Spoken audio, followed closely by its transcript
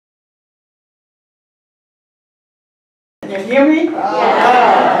you hear me?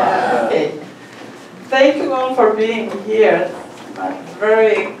 Yeah. Okay. Thank you all for being here. It's a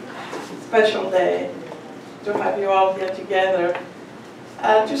very special day to have you all here together.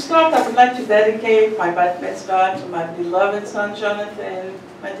 To start, I would like to dedicate my bat mitzvah to my beloved son Jonathan,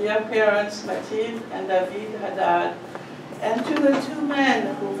 my dear parents Mathilde and David Haddad, and to the two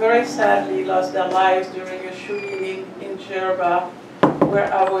men who very sadly lost their lives during a shooting in Jerba,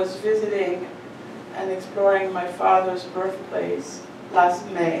 where I was visiting and exploring my father's birthplace last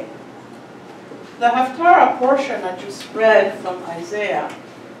May. The Haftarah portion I just read from Isaiah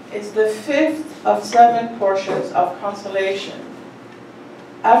is the fifth of 7 portions of consolation.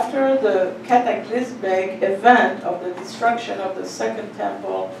 After the cataclysmic event of the destruction of the Second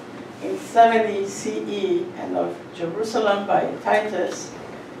Temple in 70 CE and of Jerusalem by Titus,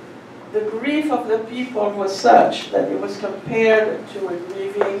 the grief of the people was such that it was compared to a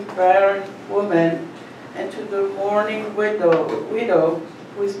grieving barren woman and to the mourning widow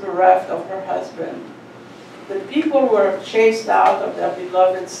who is bereft of her husband. The people were chased out of their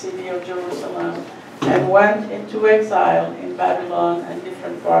beloved city of Jerusalem and went into exile in Babylon and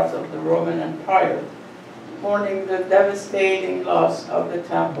different parts of the Roman Empire, mourning the devastating loss of the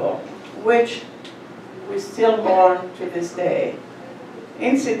temple, which we still mourn to this day.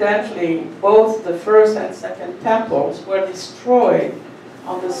 Incidentally, both the first and second temples were destroyed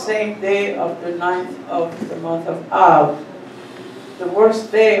on the same day of the 9th of the month of Av, the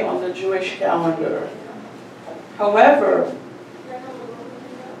worst day on the Jewish calendar. However,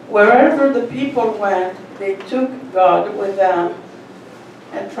 wherever the people went, they took God with them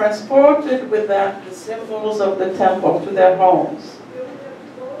and transported with them the symbols of the temple to their homes.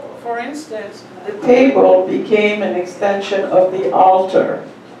 For instance, the table became an extension of the altar.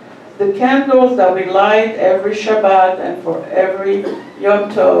 The candles that we light every Shabbat and for every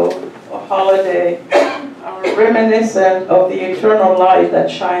Yom Tov or holiday are reminiscent of the eternal light that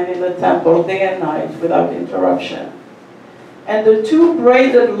shines in the temple day and night without interruption. And the 2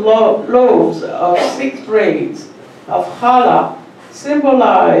 braided loaves of 6 braids of challah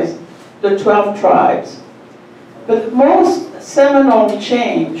symbolize the 12 tribes. But the most seminal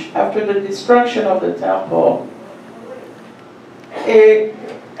change after the destruction of the temple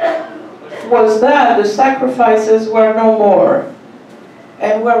was that the sacrifices were no more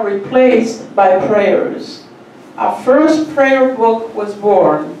and were replaced by prayers. Our first prayer book was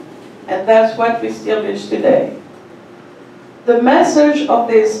born, and that's what we still use today. The message of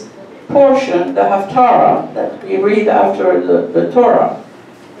this portion, the Haftarah, that we read after the Torah,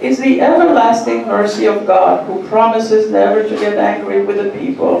 is the everlasting mercy of God, who promises never to get angry with the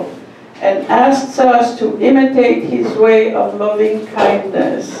people and asks us to imitate his way of loving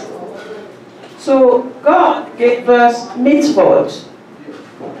kindness. So God gave us mitzvot.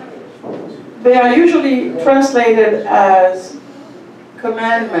 They are usually translated as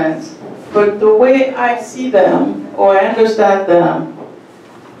commandments, but the way I see them or I understand them,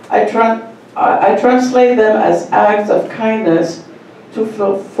 I translate them as acts of kindness to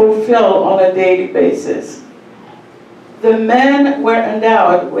fulfill on a daily basis. The men were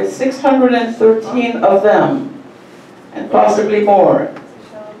endowed with 613 of them, and possibly more.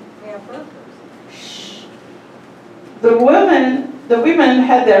 The women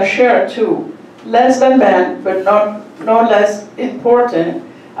had their share too, less than men, but no less important,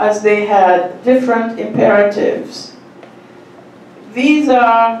 as they had different imperatives. These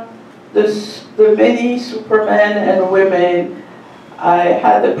are the many supermen and women I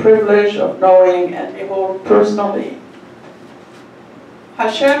had the privilege of knowing and behold personally.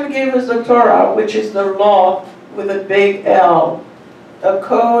 Hashem gave us the Torah, which is the law with a big L, a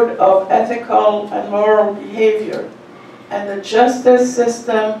code of ethical and moral behavior, and the justice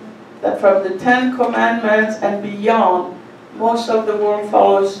system that from the 10 Commandments and beyond, most of the world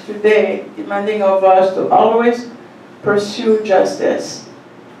follows today, demanding of us to always pursue justice.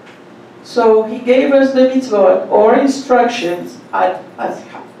 So he gave us the mitzvot, or instructions, as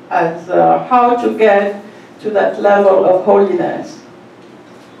how to get to that level of holiness.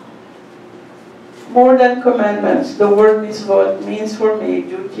 More than commandments, the word mitzvot means for me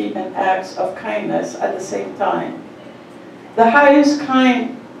duty and acts of kindness at the same time. The highest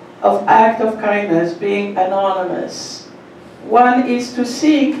kind of act of kindness being anonymous. One is to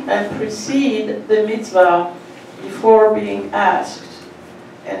seek and precede the mitzvah before being asked,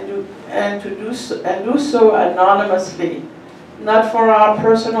 and do so anonymously, not for our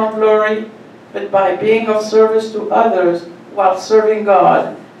personal glory, but by being of service to others while serving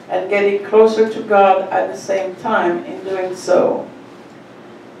God and getting closer to God at the same time in doing so.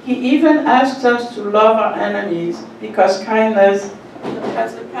 He even asks us to love our enemies because kindness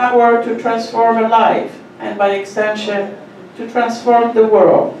has the power to transform a life and by extension, to transform the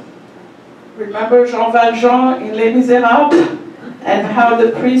world. Remember Jean Valjean in Les Miserables, and how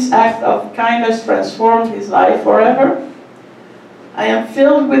the priest's act of kindness transformed his life forever? I am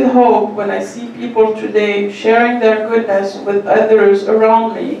filled with hope when I see people today sharing their goodness with others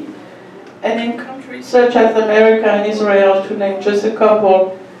around me, and in countries such as America and Israel, to name just a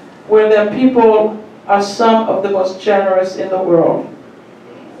couple, where their people are some of the most generous in the world.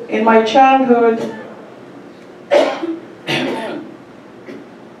 In my childhood,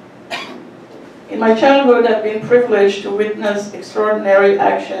 I've been privileged to witness extraordinary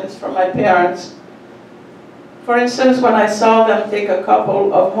actions from my parents. For instance, when I saw them take a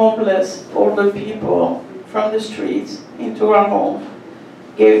couple of homeless older people from the streets into our home,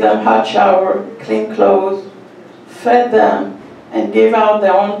 gave them hot shower, clean clothes, fed them, and gave out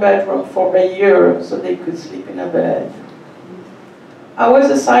their own bedroom for a year so they could sleep in a bed. I was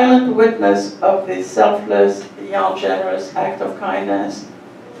a silent witness of this selfless, beyond generous act of kindness.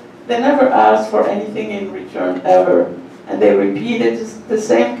 They never asked for anything in return ever, and they repeated the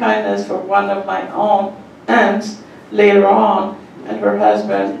same kindness for one of my own aunts later on, and her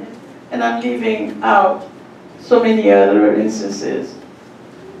husband, and I'm leaving out so many other instances.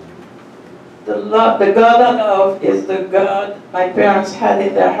 The God I love is the God my parents had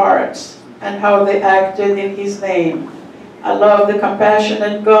in their hearts, and how they acted in His name. I love the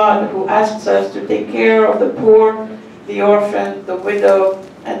compassionate God who asks us to take care of the poor, the orphan, the widow,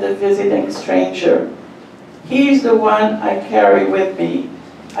 and the visiting stranger. He's the one I carry with me.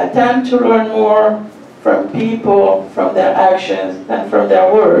 I tend to learn more from people, from their actions, than from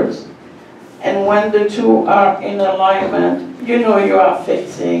their words. And when the two are in alignment, you know you are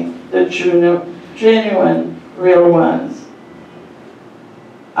facing the genuine, real ones.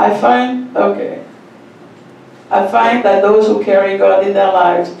 I find that those who carry God in their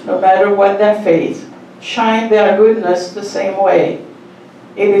lives, no matter what their faith, shine their goodness the same way.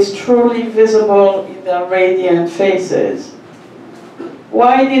 It is truly visible in their radiant faces.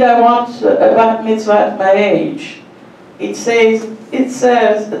 Why did I want a bat mitzvah at my age? It says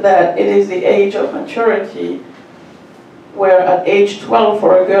that it is the age of maturity, where at age 12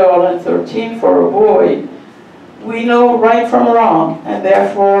 for a girl and 13 for a boy, we know right from wrong, and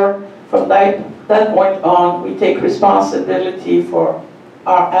therefore from that point on we take responsibility for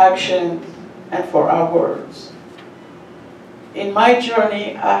our actions and for our words. In my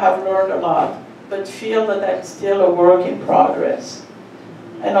journey, I have learned a lot, but feel that I'm still a work in progress.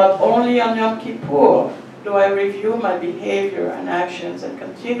 And not only on Yom Kippur do I review my behavior and actions and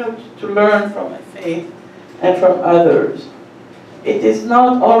continue to learn from my faith and from others. It is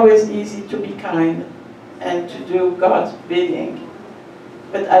not always easy to be kind and to do God's bidding.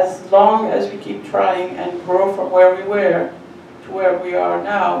 But as long as we keep trying and grow from where we were to where we are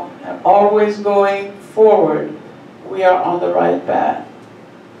now, and always going forward, we are on the right path.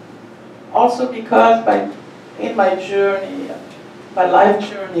 Also because in my journey, my life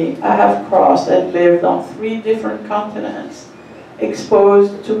journey, I have crossed and lived on 3 different continents,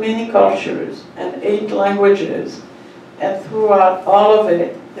 exposed to many cultures and 8 languages, and throughout all of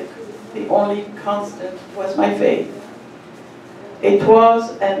it, the only constant was my faith. It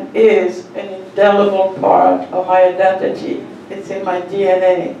was and is an indelible part of my identity. It's in my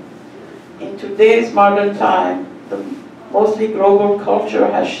DNA. In today's modern time, the mostly global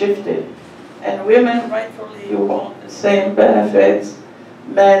culture has shifted, and women rightfully want the same benefits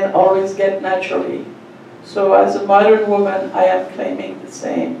men always get naturally. So as a modern woman, I am claiming the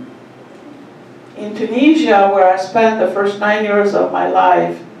same. In Tunisia, where I spent the first 9 years of my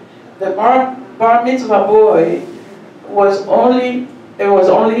life, the bar mitzvah boy was only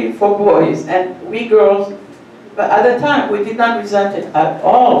for boys, and we girls, but at the time we did not resent it at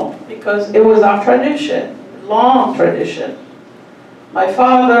all, because it was our tradition, long tradition. My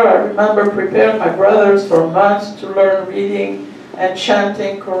father, I remember, prepared my brothers for months to learn reading and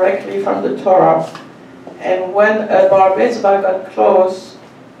chanting correctly from the Torah. And when a bar mitzvah got close,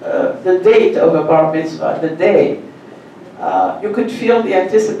 the date of a bar mitzvah, the day, you could feel the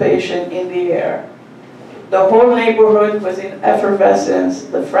anticipation in the air. The whole neighborhood was in effervescence.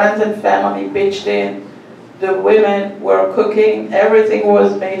 The friends and family pitched in. The women were cooking. Everything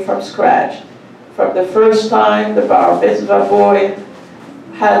was made from scratch. From the first time the bar mitzvah boy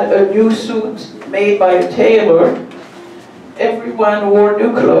had a new suit made by a tailor, everyone wore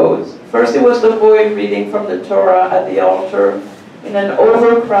new clothes. First it was the boy reading from the Torah at the altar in an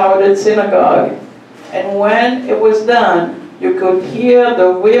overcrowded synagogue. And when it was done, you could hear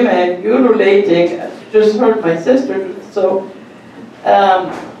the women ululating. You just heard my sister. So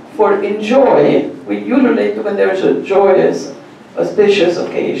in joy, we ululate when there's a joyous, auspicious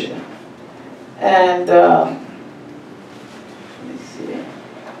occasion. And let me see.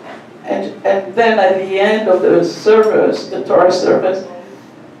 And then at the end of the service, the Torah service,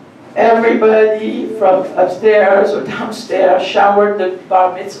 everybody from upstairs or downstairs showered the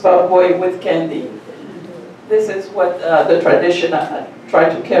bar mitzvah boy with candy. This is what the tradition, I try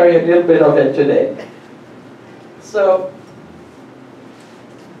to carry a little bit of it today. So,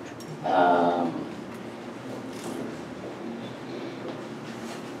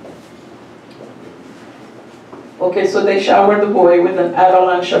 okay, so they showered the boy with an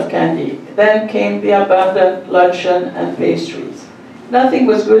avalanche of candy. Then came the abundant luncheon and pastries. Nothing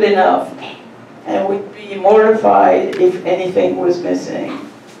was good enough, and would be mortified if anything was missing.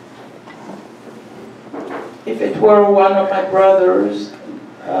 If it were one of my brothers,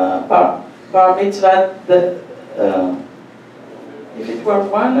 bar mitzvah, if it were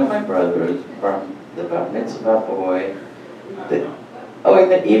one of my brothers, the bar mitzvah boy, in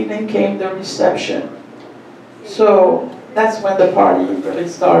the evening came the reception. So that's when the party really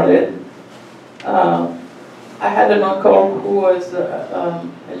started. I had an uncle who was a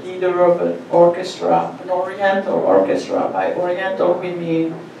leader of an orchestra, an Oriental orchestra. By Oriental we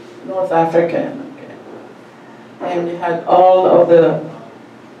mean North African. Okay. And he had all of the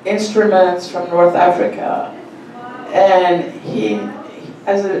instruments from North Africa. And he,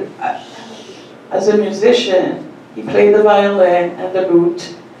 as a musician, he played the violin and the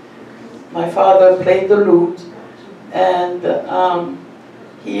lute. My father played the lute. And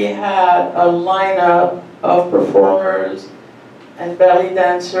he had a lineup of performers and belly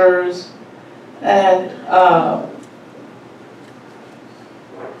dancers, and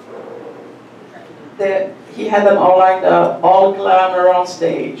he had them all lined up, all glamour on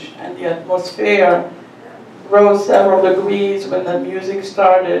stage, and the atmosphere rose several degrees when the music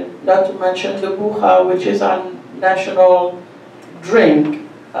started, not to mention the bucha, which is our national drink.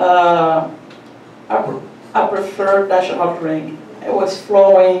 I prefer national drink. It was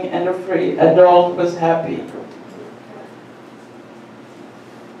flowing and every adult was happy.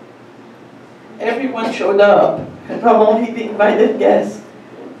 Everyone showed up, not only the invited guests,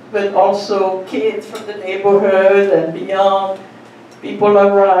 but also kids from the neighborhood and beyond. People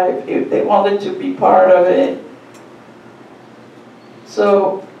arrived, if they wanted to be part of it.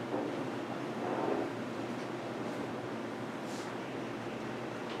 So,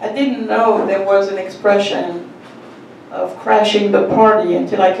 I didn't know there was an expression of crashing the party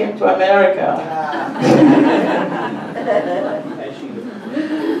until I came to America.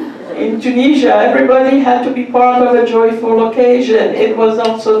 In Tunisia, everybody had to be part of a joyful occasion. It was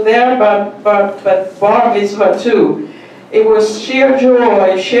also there, but bar mitzvah too. It was sheer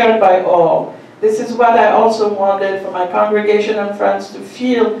joy shared by all. This is what I also wanted for my congregation and friends to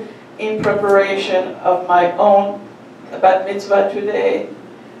feel in preparation of my own bat mitzvah today.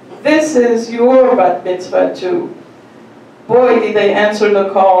 This is your bat mitzvah too. Boy, did they answer the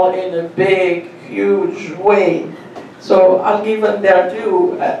call in a big, huge way. So I'll give them their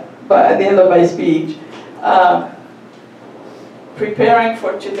due at the end of my speech. Preparing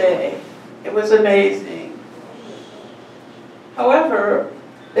for today, it was amazing. However,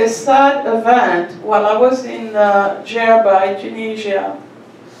 a sad event, while I was in Djerba, Tunisia,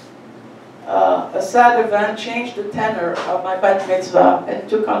 a sad event changed the tenor of my bat mitzvah and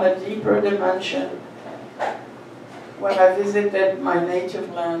took on a deeper dimension when I visited my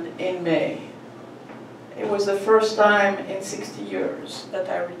native land in May. It was the first time in 60 years that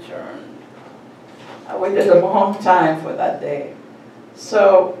I returned. I waited a long time for that day.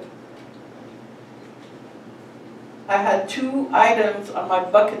 So I had 2 items on my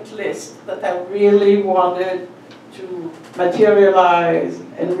bucket list that I really wanted to materialize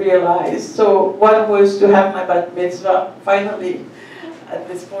and realize. So one was to have my bat mitzvah finally at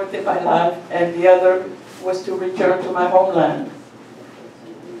this point in my life, and the other was to return to my homeland.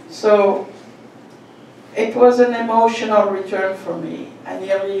 So it was an emotional return for me. I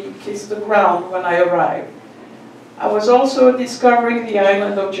nearly kissed the ground when I arrived. I was also discovering the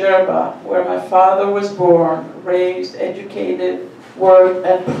island of Djerba, where my father was born, raised, educated, worked,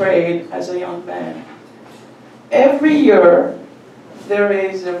 and prayed as a young man. Every year, there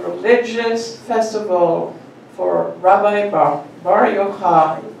is a religious festival for Rabbi Bar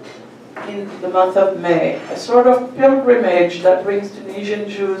Yochai in the month of May, a sort of pilgrimage that brings Tunisian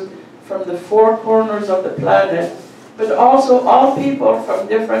Jews from the 4 corners of the planet, but also all people from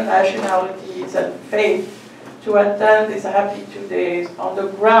different nationalities and faiths to attend these happy 2 days on the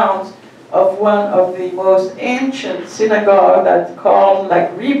grounds of one of the most ancient synagogues that's called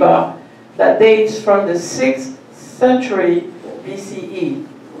like Riba, that dates from the 6th century BCE.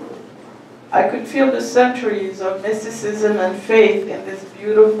 I could feel the centuries of mysticism and faith in this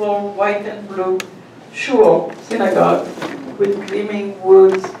beautiful white and blue shul, synagogue, with gleaming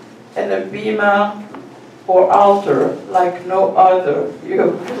woods and a bima or altar like no other.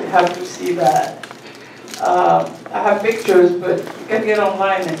 You really have to see that. I have pictures, but you can get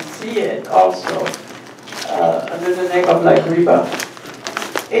online and see it also under the name of La Griba.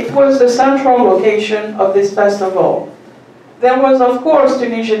 It was the central location of this festival. There was, of course,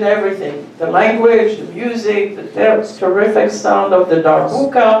 Tunisian everything. The language, the music, the terrific sound of the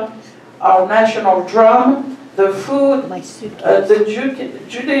darbuka, our national drum, the food, the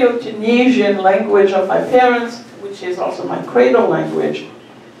Judeo-Tunisian language of my parents, which is also my cradle language,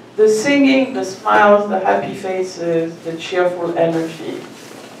 the singing, the smiles, the happy faces, the cheerful energy.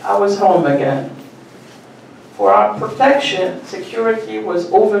 I was home again. For our protection, security was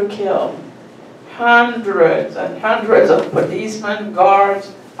overkill. Hundreds and hundreds of policemen,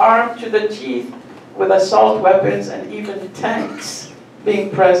 guards, armed to the teeth with assault weapons and even tanks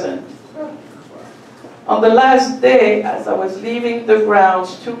being present. On the last day, as I was leaving the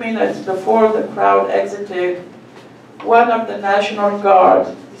grounds 2 minutes before the crowd exited, one of the National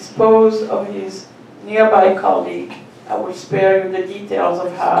Guard disposed of his nearby colleague. I will spare you the details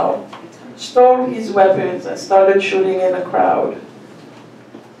of how. Stole his weapons and started shooting in the crowd.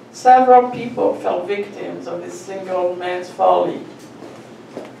 Several people fell victims of this single man's folly.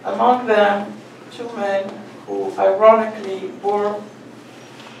 Among them, 2 men who ironically bore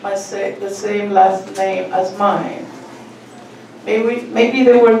the same last name as mine. Maybe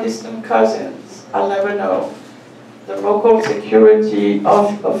they were distant cousins, I'll never know. The local security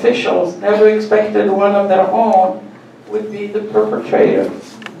officials never expected one of their own would be the perpetrator.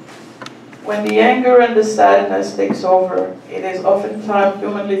 When the anger and the sadness takes over, it is oftentimes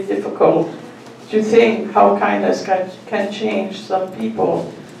humanly difficult to think how kindness can change some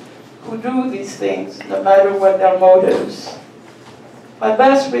people who do these things, no matter what their motives. My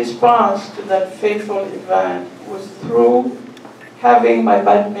best response to that fateful event was through having my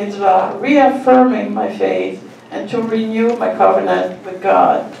bat mitzvah, reaffirming my faith, and to renew my covenant with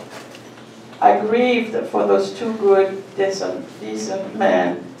God. I grieved for those 2 good, decent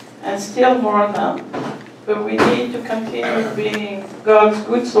men, and still mourn them. But we need to continue being God's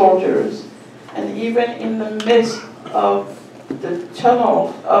good soldiers, and even in the midst of the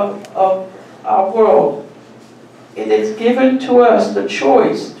tunnel of our world, it is given to us the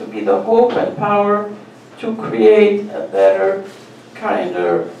choice to be the hope and power to create a better,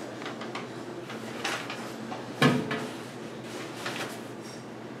 kinder,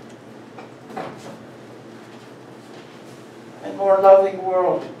 and more loving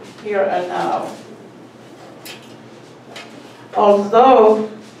world here and now. Although,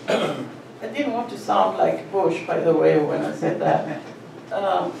 I didn't want to sound like Bush, by the way, when I said that.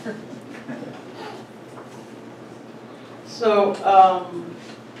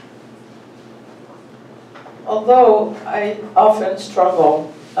 Although I often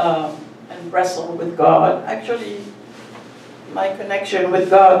struggle and wrestle with God, actually my connection with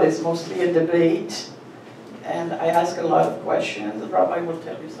God is mostly a debate, and I ask a lot of questions. Rabbi will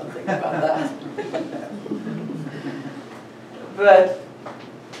tell you something about that. But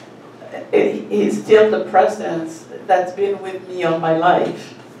he's still the presence that's been with me all my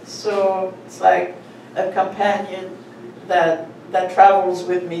life. So it's like a companion that travels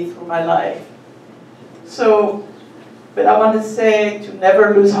with me through my life. So, but I want to say to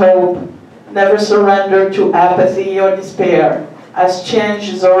never lose hope, never surrender to apathy or despair, as change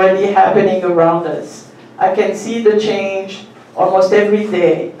is already happening around us. I can see the change almost every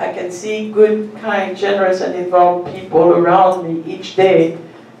day. I can see good, kind, generous, and involved people around me each day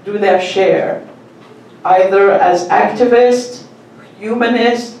do their share, either as activists,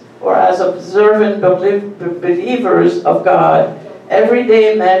 humanists, or as observant believers of God,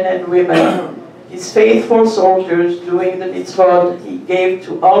 everyday men and women, His faithful soldiers doing the mitzvot He gave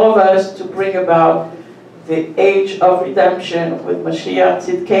to all of us to bring about the age of redemption with Mashiach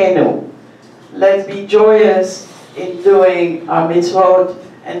Tzidkenu. Let's be joyous in doing our mitzvot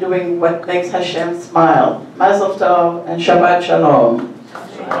and doing what makes Hashem smile. Mazel Tov and Shabbat Shalom.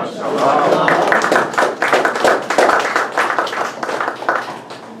 Shabbat Shalom.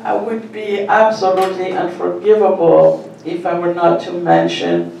 I would be absolutely unforgivable if I were not to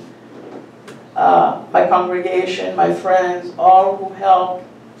mention my congregation, my friends, all who helped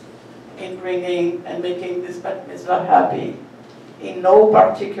in bringing and making this bat mitzvah happy. In no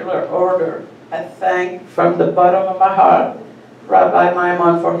particular order, I thank from the bottom of my heart Rabbi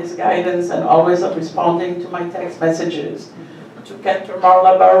Maimon for his guidance and always responding to my text messages. To Cantor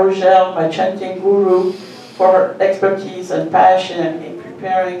Marla Barugel, my chanting guru, for her expertise and passion in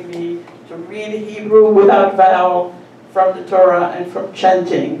preparing me to read Hebrew without vowel from the Torah and from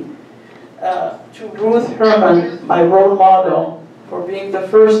chanting. To Ruth Herman, my role model, for being the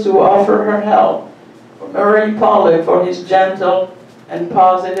first to offer her help. For Murray Pollock, for his gentle and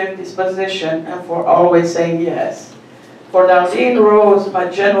positive disposition and for always saying yes. For Darlene Rose, my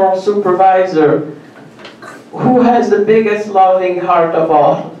general supervisor, who has the biggest loving heart of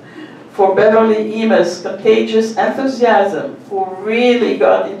all. For Beverly Emus' contagious enthusiasm, who really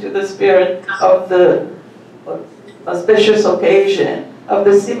got into the spirit of the auspicious occasion, of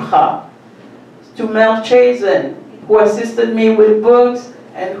the simcha. To Mel Chazen, who assisted me with books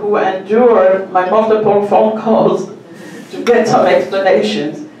and who endured my multiple phone calls to get some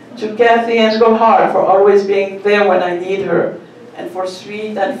explanations. To Kathy and Gohar for always being there when I need her. And for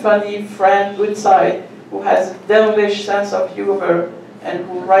sweet and funny friend Woodside, who has a devilish sense of humor and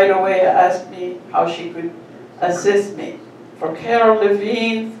who right away asked me how she could assist me. For Carol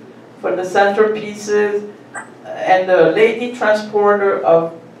Levine, for the centerpieces and the lady transporter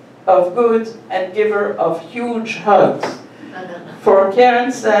of goods and giver of huge hugs. For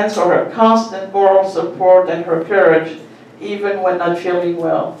Karen Sands, for her constant moral support and her courage, even when not feeling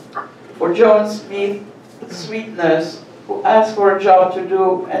well. For Joan Smith's sweetness, who asked for a job to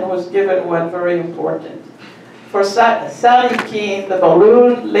do and was given one very important. For Sally Keene, the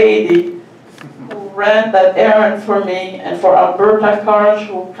balloon lady, who ran that errand for me, and for Alberta Karsh,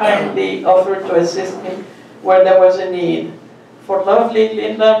 who kindly offered to assist me where there was a need. For lovely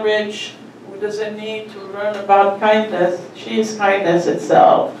Linda Rich, who doesn't need to learn about kindness, she is kindness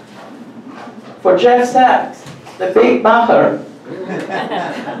itself. For Jeff Sachs, the big macher,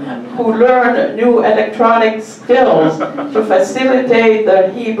 who learned new electronic skills to facilitate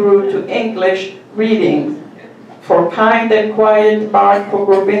the Hebrew to English readings. For kind and quiet Mark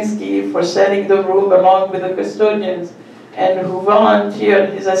Pogorbinsky for setting the room along with the custodians and who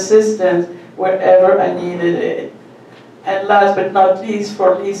volunteered his assistance wherever I needed it. And last but not least,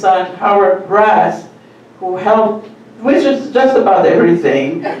 for Lisa and Howard Brass, who helped, which is just about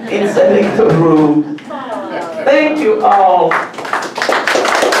everything, in setting the room. Thank you all.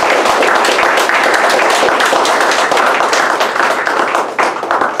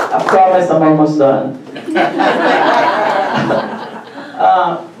 I promise I'm almost done.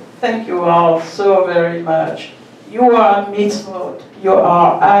 Thank you all so very much. You are mitzvot. You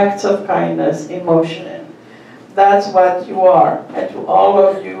are acts of kindness in motion. That's what you are. And to all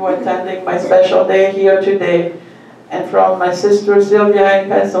of you attending my special day here today, and from my sister Sylvia in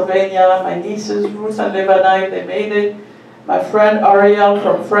Pennsylvania, my nieces Ruth and Levanai, they made it, my friend Ariel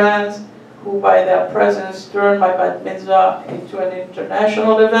from France, who by their presence turned my bat mitzvah into an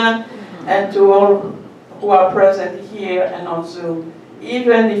international event, and to all who are present here and on Zoom.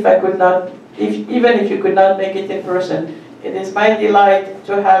 Even if you could not make it in person, it is my delight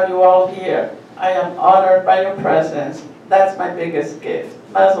to have you all here. I am honored by your presence. That's my biggest gift.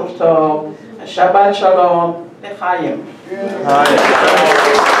 Mazel tov, and Shabbat shalom, l'chaim.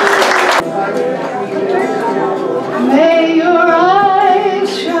 May your eyes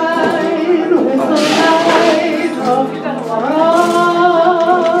shine with the light of Torah,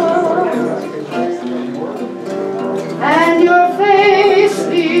 and your face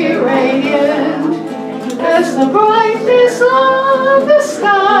be radiant as the brightness of the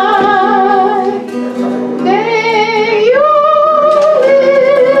sky. May your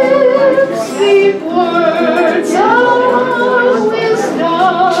lips speak words of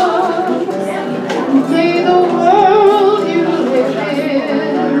wisdom. May the world you live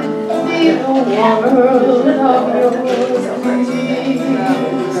in be the world of your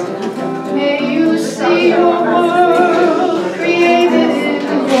dreams. May you see your world created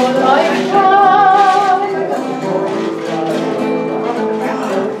in your lifetime.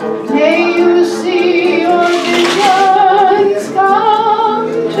 May you see your visions come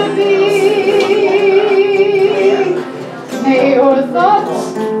to be. May your thoughts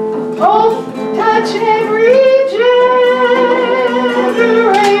touch every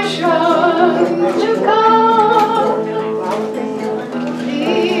generation to come.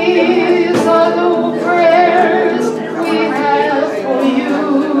 These are the prayers we have for you.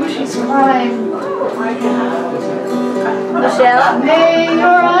 She's crying. Michelle? May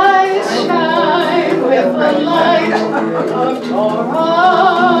your eyes shine with the light of Torah,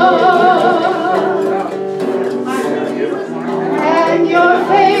 and your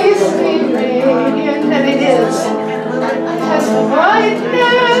face be radiant, and it is, as the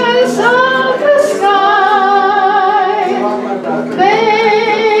brightness of the sky.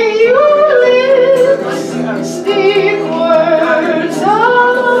 May your lips speak words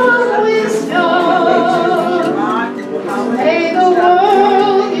of wisdom. May the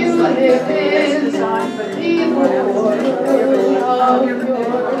world you live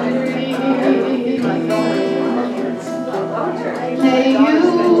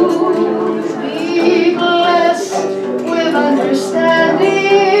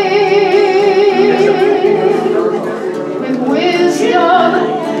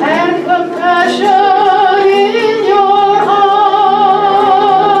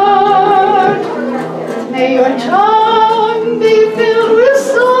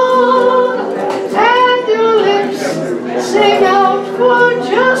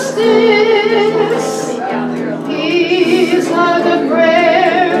These are the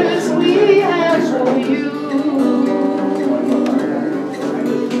prayers we have for you.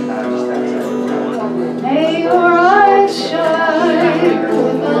 May your eyes shine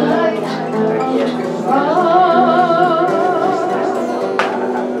with the light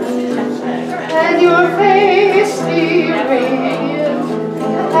and your face be radiant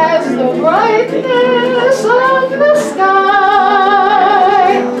as the brightness of the sky.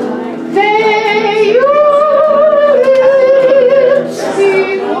 May your lips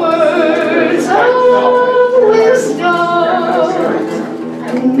speak words of wisdom,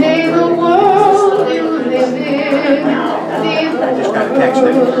 and may the world you live in be the Just got a text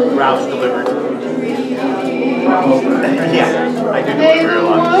that Ralph's delivered. Yeah, I did deliver a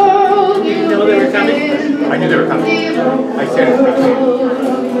lot. Did you know they were coming? I knew they were coming. I said it's between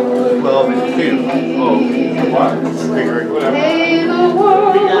 12 and 2. Oh, what? Figuring whatever. May the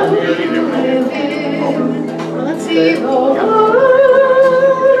world you live in see the word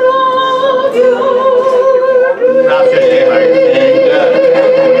of your Ralph just said hi.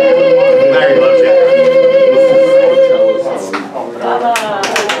 Larry loves it.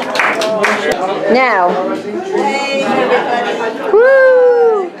 Now.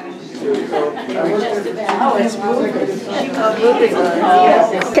 Woo!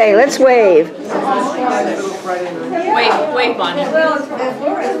 Okay, let's wave. Wave, Bonnie.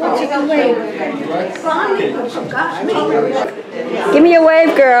 Give me a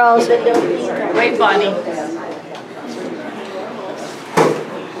wave, girls. Wave, Bonnie.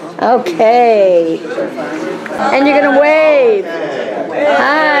 Okay. And you're going to wave.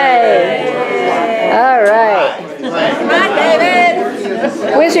 Hi. All right. Come on, David.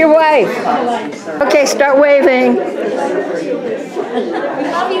 Where's your wife? Okay, start waving.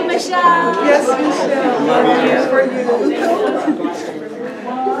 Love you, Michelle. Yes, Michelle. For you.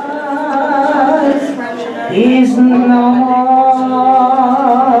 Is not.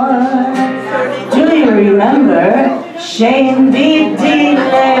 Do you remember? Shame did die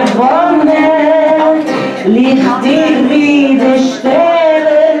Levonne, Licht dir wieder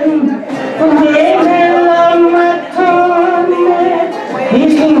stellen, und Himmel am Matone,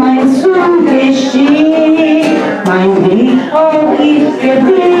 ist du mein Zugeschied, mein Glück hab ich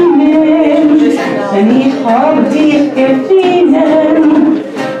gewinnen, denn ich hab dich gefunden.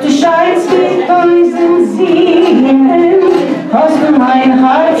 Du scheinst mit unseren Siegen, hast du mein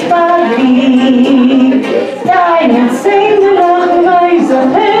Herz verliebt. Deine Zähne lachen weiße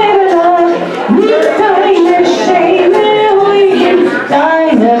Perle, mit deine Schäme ruhigen,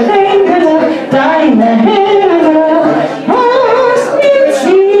 deine Hände, deine Hände, hast mit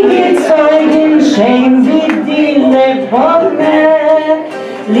Siege Zeugen, schön wie die Lebonne,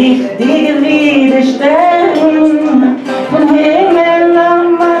 Licht dir wieder Stern, von Himmel am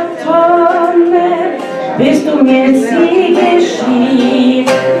Matone, bist du mir Siegeschied,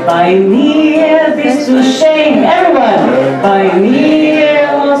 bei mir bist du schön, everyone, bei mir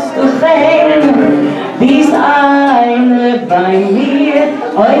hast du Chen, bist eine bei mir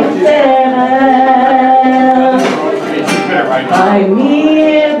auf der Welt. Bei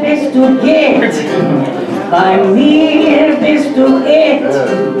mir bist du Gitt, bei mir bist du It,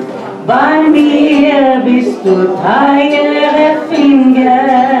 bei mir bist du Tiger Finger.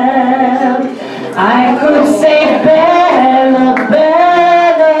 I could say Bella,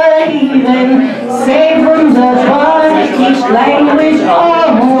 Bella, even say from the body, each language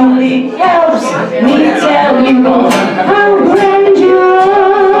only helps me tell you how grand you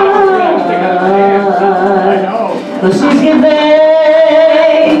are. Cause he's giving,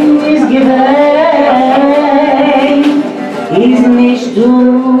 he's nicht du.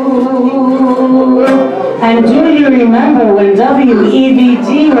 And do you remember when WEDT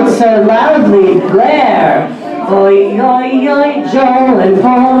would so loudly blare? Oi, oi, oi, Joe and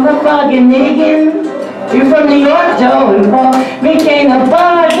Paul, the Bogganigan. You're from New York, Joe and Paul. We came a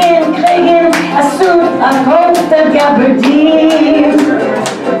bargain, kriegen a suit, a coat, a gabardine.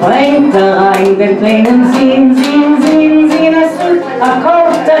 Bringt da rein den kleinen Sien, a suit, a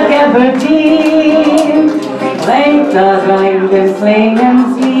coat, a gabardine. Bringt da rein den kleinen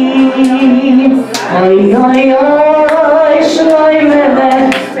Sien. Oi, oi, oi,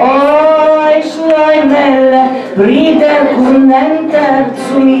 Schleumele, Brüder kommen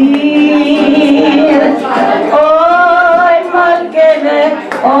zu mir.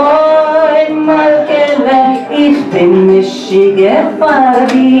 Oi, Malkele, ich bin nicht gefallen.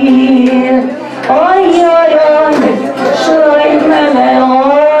 Oi, oi, oi, Schleumele,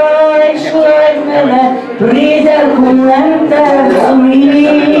 Brüder kommen zu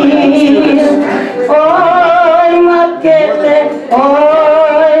mir. Oi, Malkele,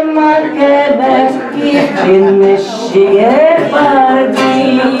 in Michigan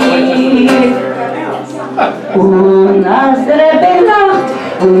Party. Und als der Benacht,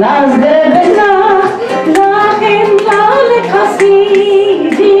 lachen alle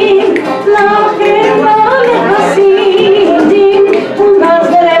Chassidim, lachen alle Chassidim. Und als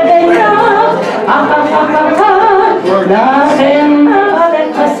der Benacht, lachen alle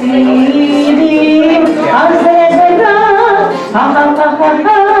Chassidim. Als der Benacht,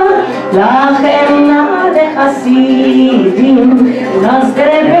 lachen alle Chassidim. Und als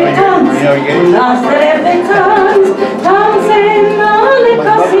der Betanz, tanzen alle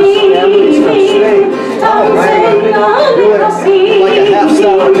Chassidim, tanzen alle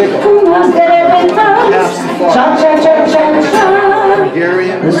Chassidim. Und als der Betanz, cha cha cha cha cha,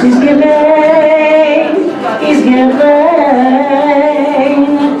 das ist gewähnt, ist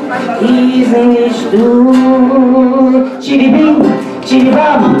nicht du. Chiribim,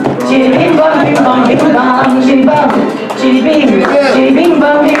 chiribam, chiribim bam bim bam bim bam, chiribam, chiribim, chiribim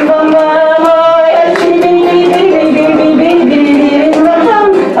bam bim bam bam.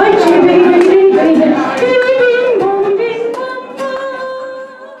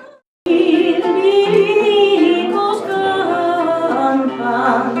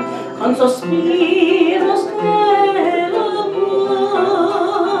 Con sospiros del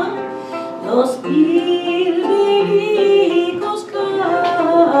amor, los pilbicos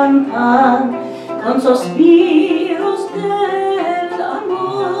cantan, con suspiros del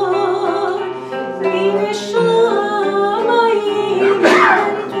amor, mi neshama y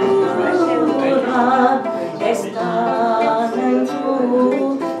ventura están en tu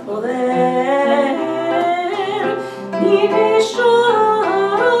poder, mi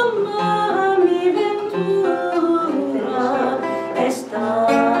neshama, mi ventura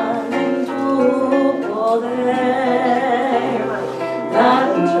están en tu poder. La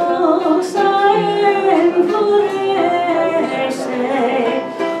rosa enflorece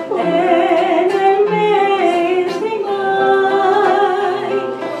en el mes de mayo.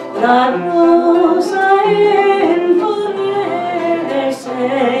 La rosa enflorece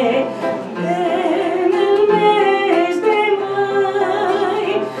en el mes de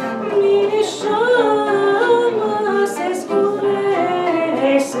mayo. Mi neshama se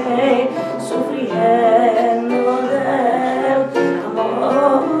escurece sufriendo del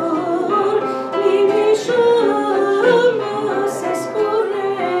amor. Mi neshama se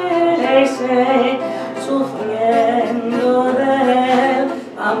escurece sufriendo del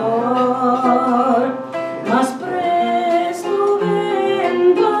amor. Más presto ven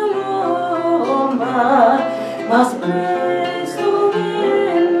paloma, más presto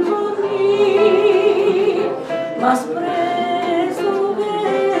ven por mí, más presto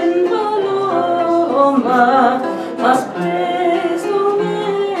ven paloma, más presto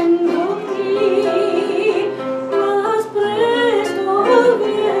ven por mí, más presto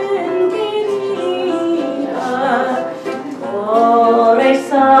ven querida, ora y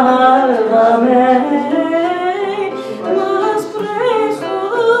sálvame, más presto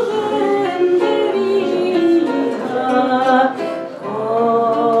ven querida,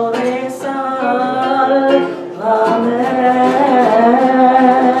 ora y sálvame.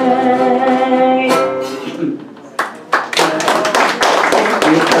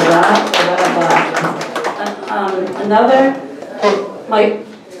 Another, my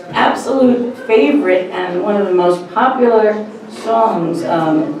absolute favorite and one of the most popular songs,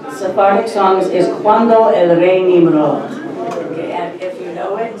 Sephardic songs, is Cuando el Rey Nimrod. Okay, and if you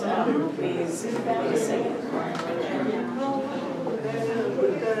know it, please sing it.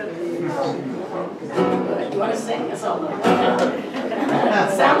 You want to sing a solo?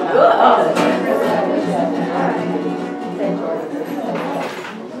 Sounds good.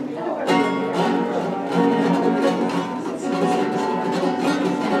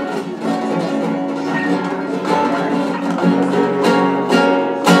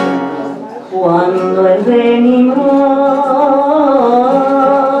 Cuando el rey Nimrod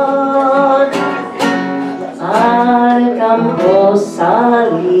al campo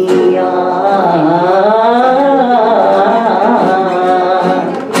salía,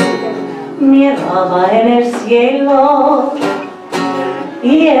 miraba en el cielo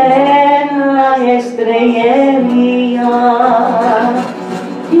y en la estrellería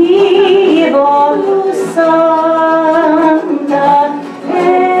y luz santa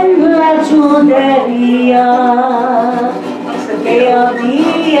en la judería que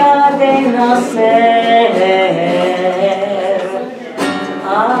había de nacer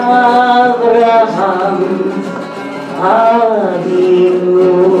Abraham Avinu.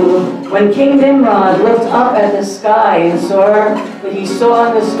 When King Nimrod looked up at the sky and saw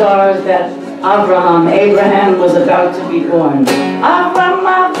the stars that Abraham was about to be born. Abraham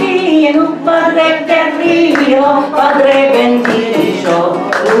Avinu, Padre querido, Padre bendito,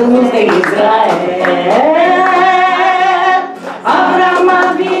 luz de Israel. Abraham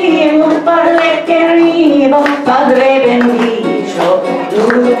Avinu, Padre querido, Padre bendito,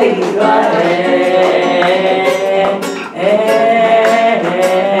 luz de Israel.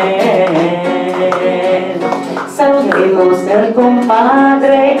 Saludemos al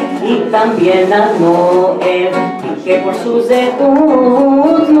compadre y también a Noel, y que por su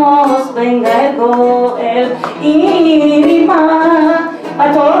debut nos venga el Goel y rima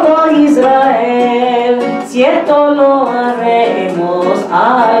a todo Israel. Cierto lo haremos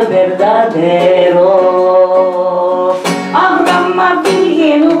al verdadero. Abraham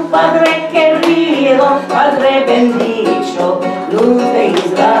Avinu, Padre querido, Padre bendito, luz de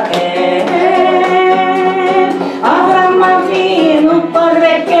Israel. Abraham Avinu,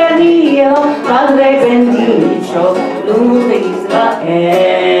 Padre querido, Padre bendito, luz de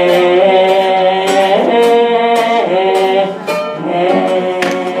Israel.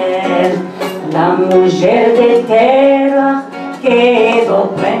 La mujer de Terach quedó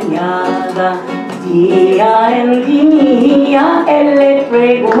preñada. Día en día él le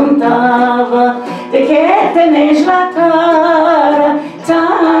preguntaba: ¿de qué tenés la cara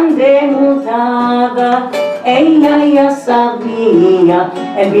tan demudada? Ella ya sabía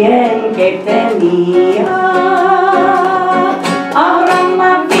el bien que tenía. Abraham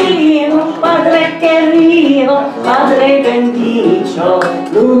Avinu, Padre querido, Padre bendito,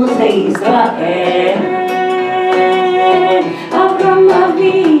 luz de Israel. Abraham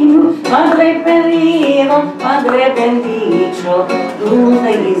Avinu, Padre querido, Padre bendito, luz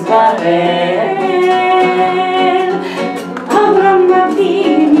de Israel. Abraham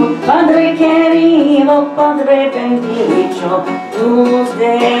Avinu, Padre querido, Padre bendito, luz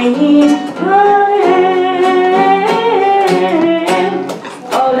de Israel.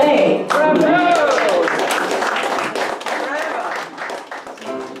 Olé, bravo.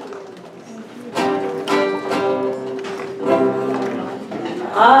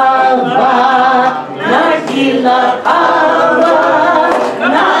 Ava, Nagila, Ava,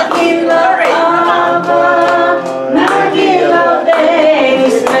 Nagila, Ava, Nagila,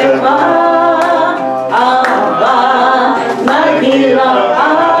 Beismeva, Ava, Nagila,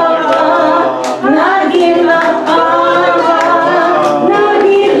 Ava, Nagila, Ava,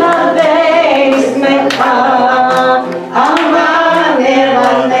 Nagila, Beismeva, Ava, Neva,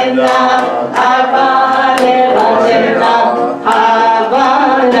 Neva, Ava, Neva, Neva, Ava,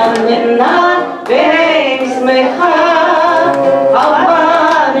 Nena, Beismecha, Ava,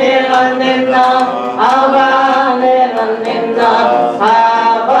 Nena, Nena, Ava, Nena, Nena,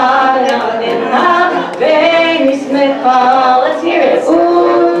 Ava, Nena, Beismecha. Let's hear it.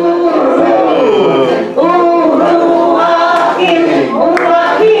 Uruachim,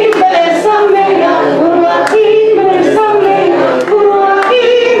 Uruachim, Besameya, Uruachim, Besameya,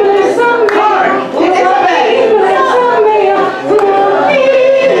 Uruachim, Besameya, Uruachim, Besameya, Uruachim,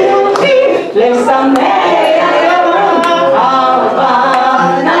 Besameya, Ava,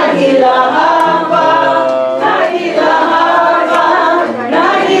 Nagila, Ava, Nagila, Ava,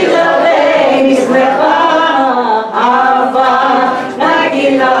 Nagila, Beismecha, Ava,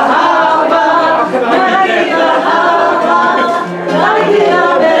 Nagila, Ava, Nagila, Ava, Nagila,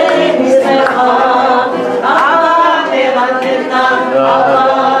 Beismecha, Ava, Nena, Nena,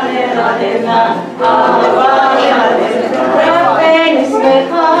 Ava, Nena, Nena, Ava, Nena, Nena,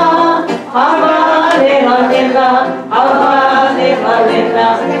 Beismecha, Ava, Nena, Nena, Ava, Nena, Nena,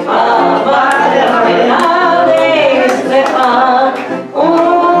 Ava, Nena, Nena, Beismecha.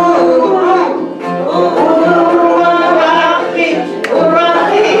 Uruachim,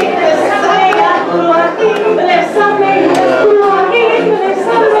 Uruachim, Besameya, Uruachim, Besameya, Uruachim,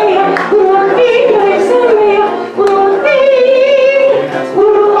 Besameya, Uruachim, Besameya, Uruachim,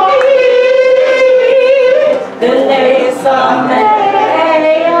 Besameya.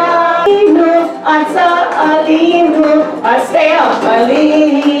 Asa alinu, asea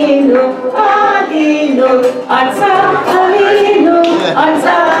alinu, alinu, asa alinu,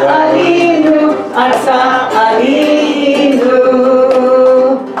 asa alinu, asa alinu.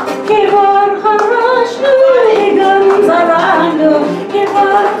 Kevar harashnu, egam zaranu,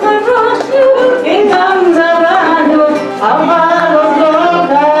 kevar harashnu, egam zaranu, avalot lo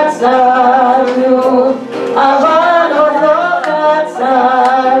katzanu, avalot lo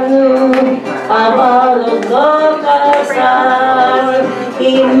katzanu, avalot lo katzanu.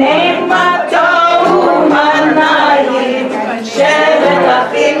 Hine matau manai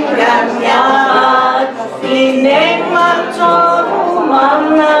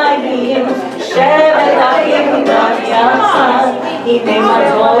Ine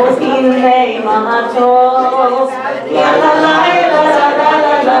mato, ine mato. Ya la la la la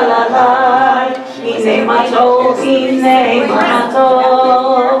la la la la. Ine mato, ine mato.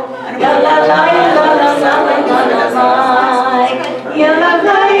 Ya la la la la la la la la. Ya la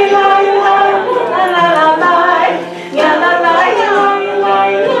la la la la la la. Ya la la la la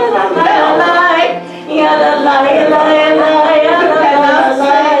la la la. Ya la la la la la la.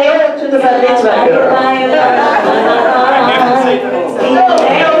 To the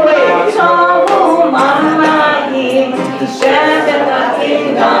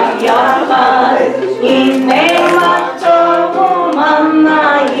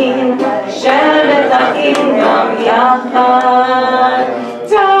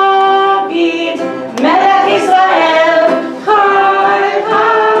David, Melech Israel, Chai,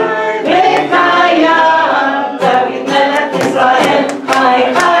 Chai, V'kayam. David, Melech Israel, Chai,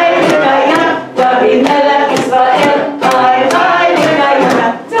 Chai, V'kayam. David, Melech Israel, Chai, Chai, V'kayam.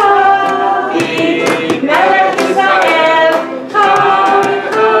 David, Melech Israel, Chai, Chai,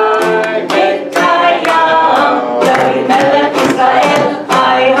 V'kayam. David, Melech Israel,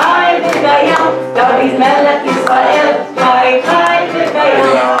 Chai, Chai, V'kayam. David, Melech Israel, Chai, Chai,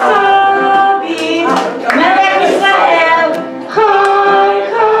 V'kayam. David, Melech Israel, Chai,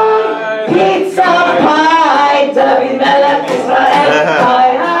 Chai, pizza pie. David, Melech Israel, Chai,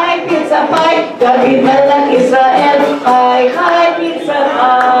 Chai, pizza pie. David, Melech Israel, Chai, Chai, pizza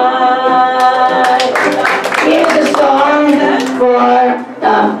pie. Here's a song for,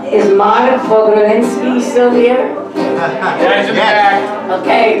 is Mark Pogorensky still here? Yeah, he's in the back.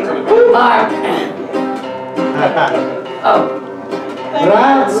 Okay, Mark. Oh.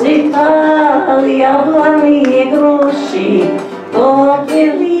 Расцветал яблони груши,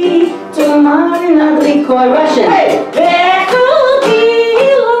 поплыли туманы над рекой. Russian.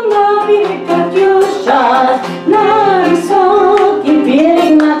 Выходила на берег Катюша, на высокий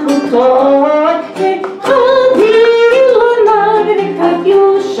берег на крутой. Выходила на берег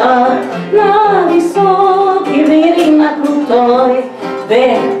Катюша, на высокий берег на крутой.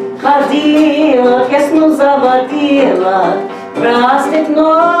 Выходила, песню заводила, про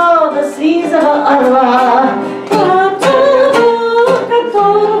степного сизого орла, про того,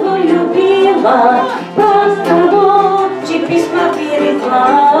 которого любила, про того, чьи письма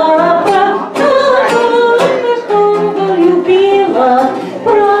передала, про того, которого любила,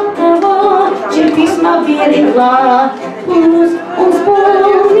 про того, чьи письма передала. Пусть он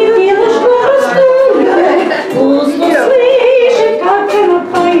вспомнит девушку русскую, пусть он слышит, как она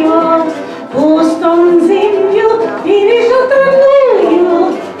поет, пусть он землю бережет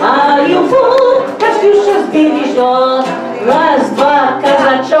родную, а любовь Катюша сбережет. Раз, два,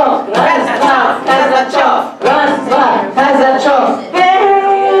 казачок, раз, два, казачок, раз, два, казачок.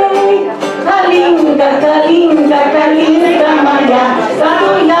 Эй, калинка, калинка, калинка моя,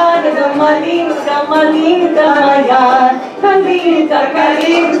 саду ягода, малинка, малинка моя. Калинка,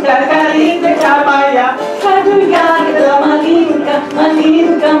 калинка, калинка моя, саду ягода, малинка,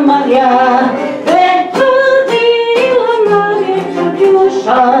 малинка моя. Выходила на берег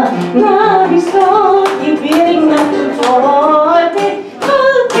Катюша, на высокий берег на крутой.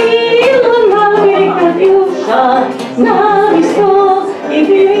 Выходила на берег Катюша, на высокий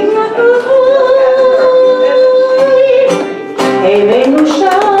берег на крутой. Эй, вейну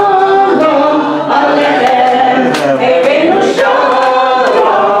шалом алейхем, эй, вейну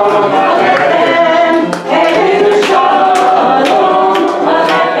шалом алейхем, эй, вейну шалом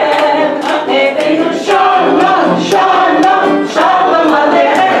алейхем, эй, вейnu shalom, shalom, shalom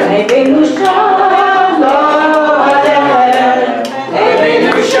alechem, эй, venu shalom alechem, эй,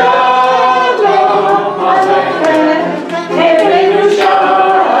 venu shalom alechem, эй, venu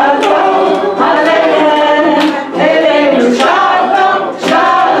shalom alechem, эй, venu shalom,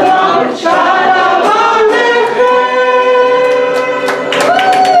 shalom, shalom alechem.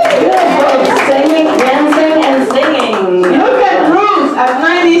 Beautiful, singing, dancing, and singing. Look at Ruth at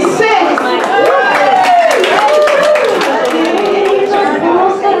 96.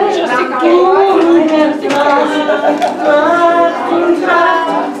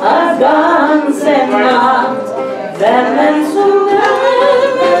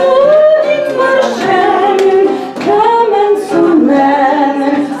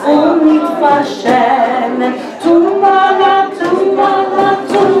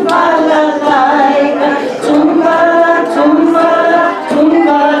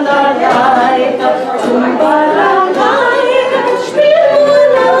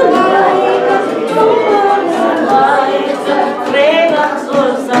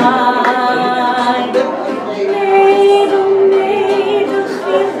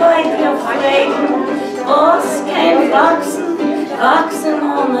 wachsen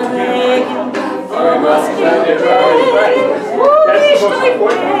ohne Regen. Was ging Regen, wo ich euch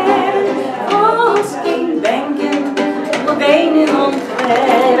wäre, was ging Denken, wo weinen und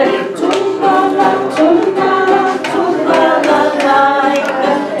Tränen. Tumbala, tumbala, tumbala,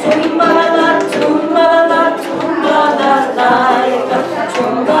 laika, tumbala, tumbala, tumbala, laika,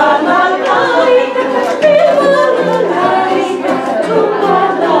 tumbala, laika, tumbala, laika,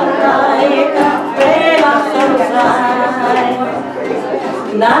 tumbala, laika, frela Chazai.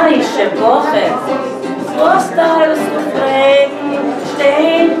 Narische Woche, was teilst du Regen,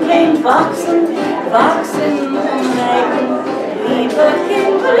 stehen, gehen, wachsen, wachsen und regen. Liebe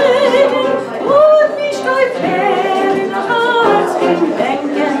Kindregen, und nicht euch Ferien, als in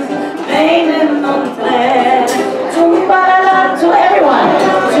Denken, weinen und tränen. Tumbala to everyone,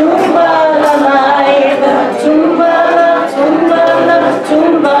 tumbala laika, tumbala, tumbala,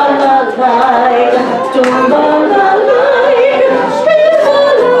 tumbala laika, tumbala laika,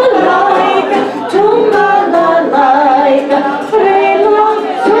 tumbala laika, tumbala laika, frela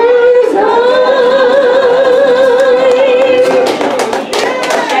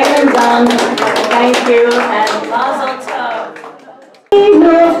Thank you and Mazel Tov.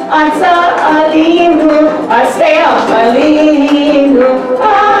 Alinu, I stay up, Alinu,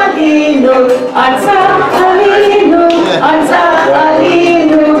 Alinu, Asa, Alinu, Asa,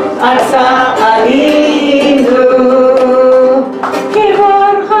 Alinu, Asa, Alinu.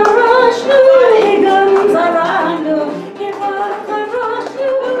 Kivor Harashnu, Igam Zaranu, Kivor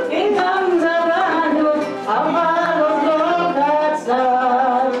Harashnu, Igam Zaranu, Avalo Lokatsanu,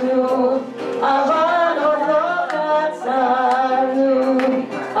 Avalo Lokatsanu,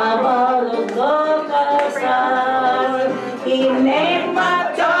 Avalo Lokatsanu, Inek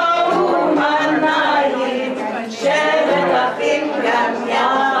Matohu Manayim, Shevet Achim Gam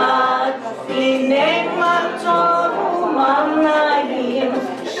Yad, Inek Matohu Manayim,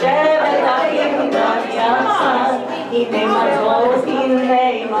 Shevet Achim Gam Yad, Inek Matov,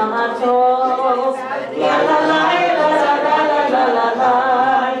 Inek Matov, Yala la la la la la la la,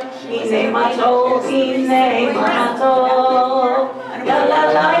 Inek Matov, Inek Matov, Yala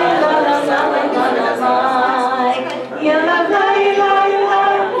la la la la la la la, Yala la la la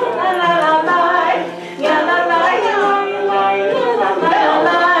la la la, Yala la la la la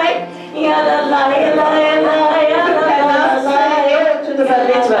la, Yala la la la la to the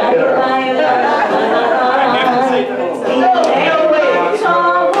mitzvah.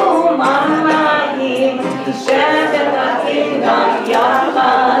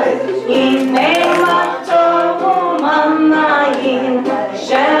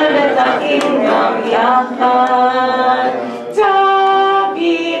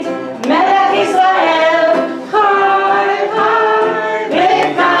 David, Melech Israel, Chai, Chai,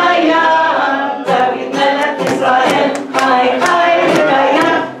 V'kayam. David, Melech Israel, Chai, Chai,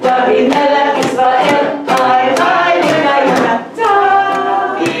 V'kayam. David, Melech Israel, Chai, Chai, V'kayam.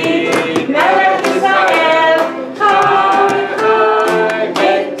 David, Melech Israel, Chai, Chai,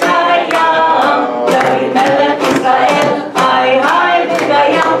 V'kayam. David, Melech Israel, Chai, Chai,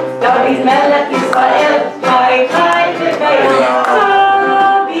 V'kayam. David, Melech Israel, Chai, Chai, V'kayam.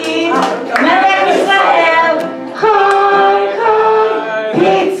 David, Melech Israel, Chai, Chai,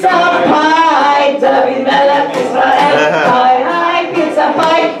 pizza pie. David, Melech Israel, Chai, Chai, pizza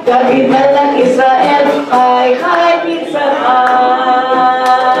pie. David, Melech Israel, Chai, Chai.